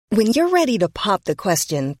When you're ready to pop the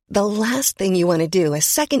question, the last thing you want to do is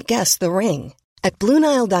second-guess the ring. At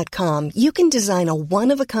BlueNile.com, you can design a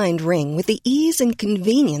one-of-a-kind ring with the ease and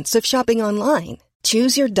convenience of shopping online.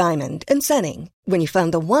 Choose your diamond and setting. When you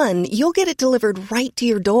find the one, you'll get it delivered right to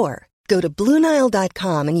your door. Go to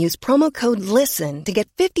BlueNile.com and use promo code LISTEN to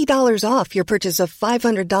get $50 off your purchase of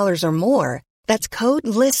 $500 or more. That's code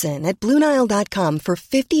LISTEN at BlueNile.com for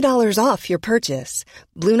 $50 off your purchase.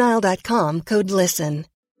 BlueNile.com, code LISTEN.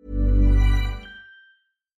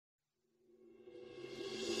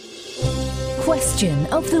 Question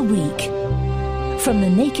of the week from the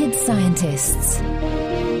Naked Scientists.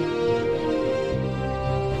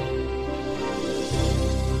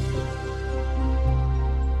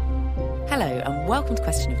 Hello and welcome to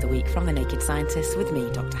Question of the Week from the Naked Scientists with me,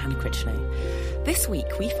 Dr. Hannah Critchlow. This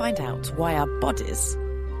week we find out why our bodies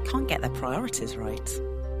can't get their priorities right.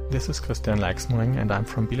 This is Christian Leixmering and I'm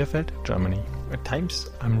from Bielefeld, Germany. At times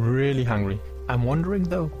I'm really hungry. I'm wondering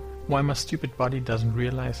though, why my stupid body doesn't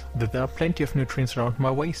realize that there are plenty of nutrients around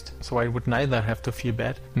my waist, so I would neither have to feel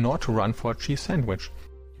bad nor to run for a cheese sandwich.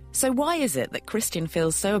 So why is it that Christian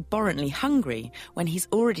feels so abhorrently hungry when he's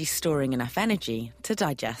already storing enough energy to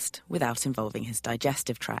digest without involving his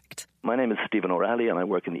digestive tract? My name is Stephen O'Reilly and I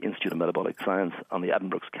work in the Institute of Metabolic Science on the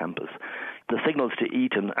Addenbrooke's campus. The signals to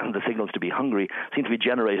eat and the signals to be hungry seem to be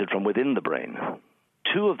generated from within the brain.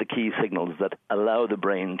 Two of the key signals that allow the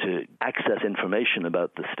brain to access information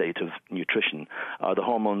about the state of nutrition are the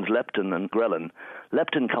hormones leptin and ghrelin.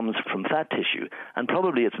 Leptin comes from fat tissue, and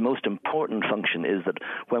probably its most important function is that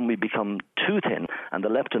when we become too thin and the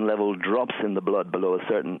leptin level drops in the blood below a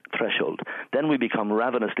certain threshold, then we become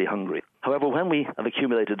ravenously hungry. However, when we have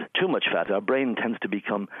accumulated too much fat, our brain tends to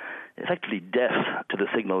become effectively deaf to the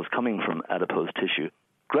signals coming from adipose tissue.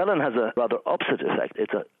 Ghrelin has a rather opposite effect.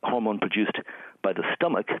 It's a hormone produced by the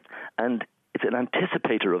stomach, and it's an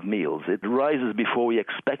anticipator of meals. It rises before we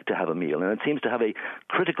expect to have a meal, and it seems to have a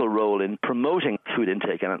critical role in promoting food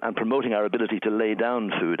intake and promoting our ability to lay down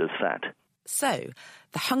food as fat. So,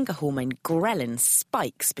 the hunger hormone ghrelin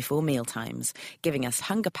spikes before mealtimes, giving us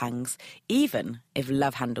hunger pangs, even if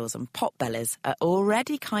love handles and pot bellies are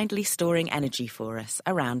already kindly storing energy for us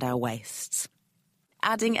around our waists.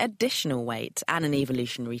 Adding additional weight and an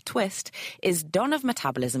evolutionary twist is Don of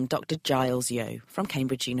Metabolism Dr. Giles Yeo from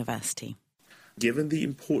Cambridge University. Given the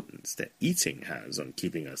importance that eating has on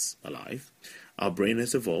keeping us alive, our brain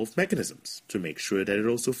has evolved mechanisms to make sure that it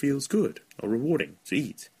also feels good or rewarding to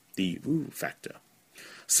eat, the ooh factor.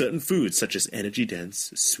 Certain foods, such as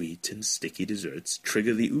energy-dense, sweet and sticky desserts,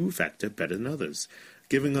 trigger the ooh factor better than others,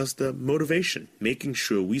 giving us the motivation, making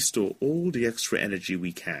sure we store all the extra energy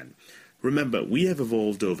we can. Remember, we have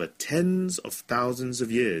evolved over tens of thousands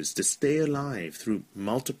of years to stay alive through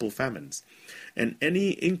multiple famines, and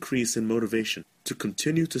any increase in motivation to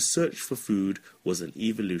continue to search for food was an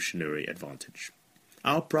evolutionary advantage.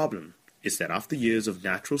 Our problem is that after years of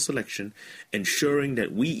natural selection, ensuring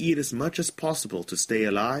that we eat as much as possible to stay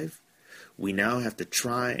alive, we now have to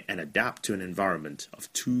try and adapt to an environment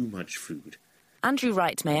of too much food. Andrew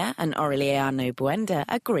Wrightmayer and Aureliano Buenda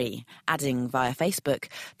agree, adding via Facebook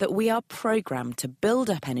that we are programmed to build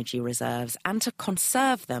up energy reserves and to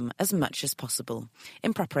conserve them as much as possible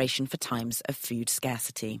in preparation for times of food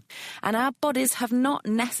scarcity. And our bodies have not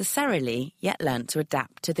necessarily yet learnt to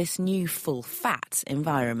adapt to this new full-fat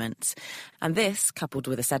environment. And this, coupled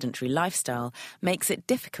with a sedentary lifestyle, makes it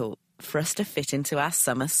difficult for us to fit into our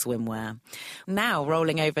summer swimwear. Now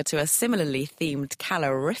rolling over to a similarly themed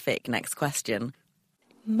calorific next question.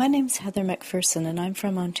 My name's Heather McPherson and I'm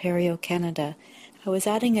from Ontario, Canada. I was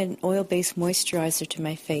adding an oil-based moisturizer to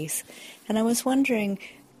my face and I was wondering,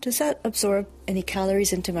 does that absorb any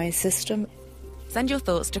calories into my system? Send your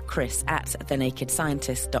thoughts to Chris at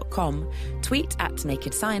thenakedscientist.com, tweet at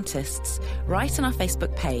Naked Scientists, write on our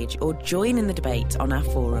Facebook page, or join in the debate on our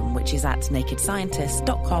forum, which is at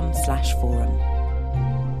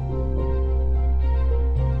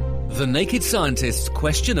nakedscientist.com/forum. The Naked Scientist's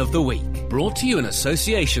Question of the Week, brought to you in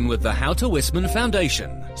association with the Houter Wisman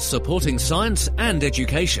Foundation, supporting science and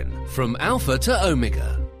education from Alpha to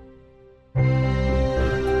Omega.